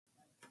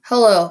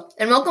Hello,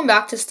 and welcome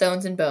back to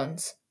Stones and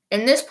Bones.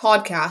 In this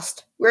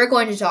podcast, we're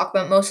going to talk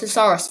about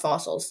Mosasaurus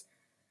fossils.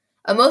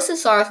 A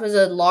Mosasaurus was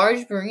a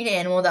large marine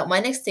animal that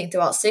went extinct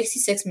about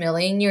 66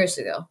 million years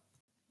ago.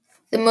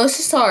 The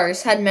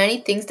Mosasaurus had many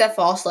things that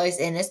fossilized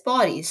in its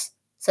bodies,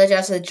 such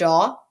as a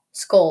jaw,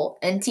 skull,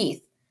 and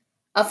teeth.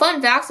 A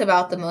fun fact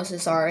about the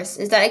Mosasaurus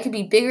is that it could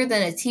be bigger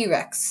than a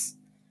T-Rex.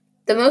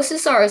 The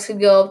Mosasaurus could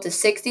go up to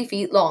 60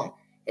 feet long,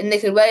 and they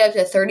could weigh up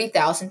to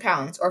 30,000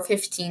 pounds, or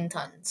 15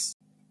 tons.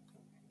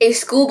 A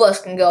school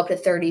bus can go up to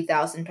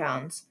 30,000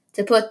 pounds.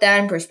 To put that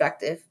in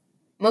perspective,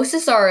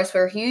 Mosasaurus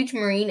were huge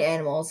marine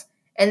animals,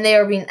 and they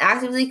are being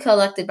actively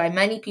collected by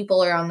many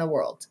people around the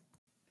world.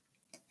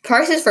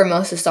 Prices for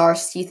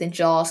Mosasaurus teeth and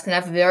jaws can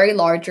have a very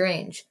large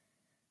range.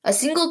 A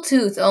single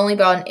tooth only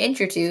about an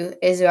inch or two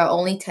is about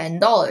only $10.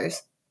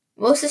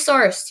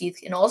 Mosasaurus teeth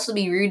can also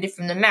be rooted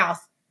from the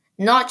mouth,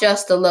 not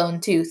just the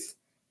lone tooth.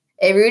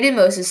 A rooted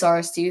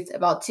Mosasaurus tooth,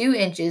 about 2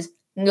 inches,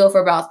 can go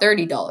for about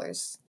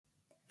 $30.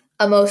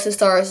 A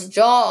Mosasaurus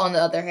jaw, on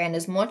the other hand,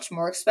 is much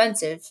more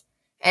expensive,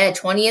 and a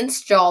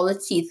 20-inch jaw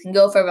with teeth can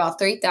go for about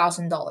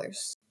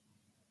 $3,000.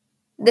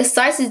 The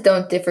sizes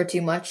don't differ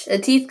too much. The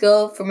teeth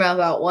go from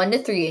about 1 to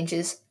 3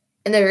 inches,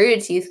 and the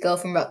rooted teeth go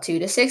from about 2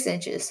 to 6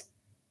 inches.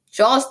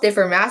 Jaws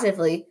differ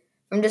massively,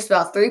 from just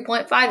about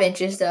 3.5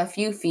 inches to a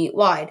few feet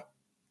wide.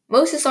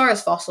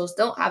 Mosasaurus fossils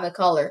don't have a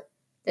color.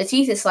 The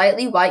teeth is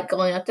slightly white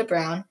going up to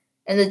brown,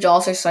 and the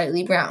jaws are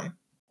slightly brown.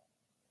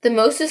 The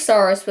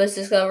Mosasaurus was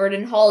discovered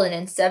in Holland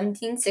in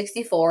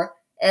 1764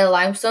 in a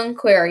limestone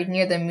quarry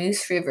near the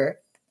Moose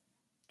River.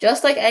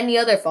 Just like any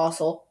other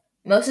fossil,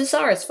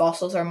 Mosasaurus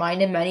fossils are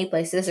mined in many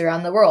places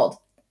around the world,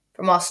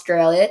 from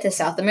Australia to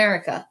South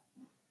America.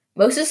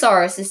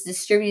 Mosasaurus is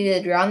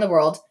distributed around the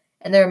world,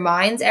 and there are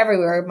mines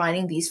everywhere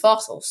mining these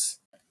fossils.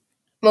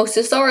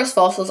 Mosasaurus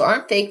fossils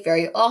aren't fake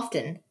very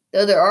often,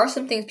 though there are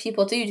some things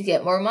people do to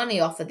get more money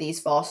off of these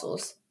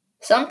fossils.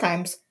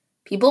 Sometimes,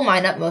 people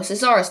mine up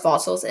Mosasaurus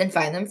fossils and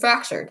find them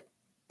fractured.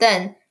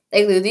 Then,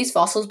 they glue these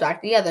fossils back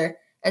together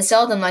and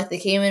sell them like they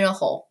came in a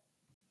whole.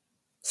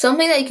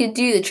 Something that you could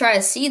do to try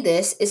to see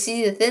this is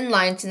see the thin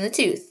lines in the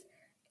tooth.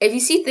 If you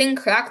see thin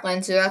crack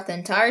lines throughout the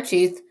entire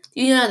tooth,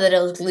 you know that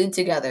it was glued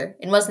together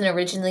and wasn't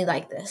originally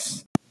like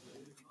this.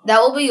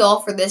 That will be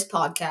all for this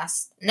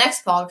podcast.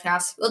 Next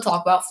podcast, we'll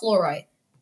talk about fluorite.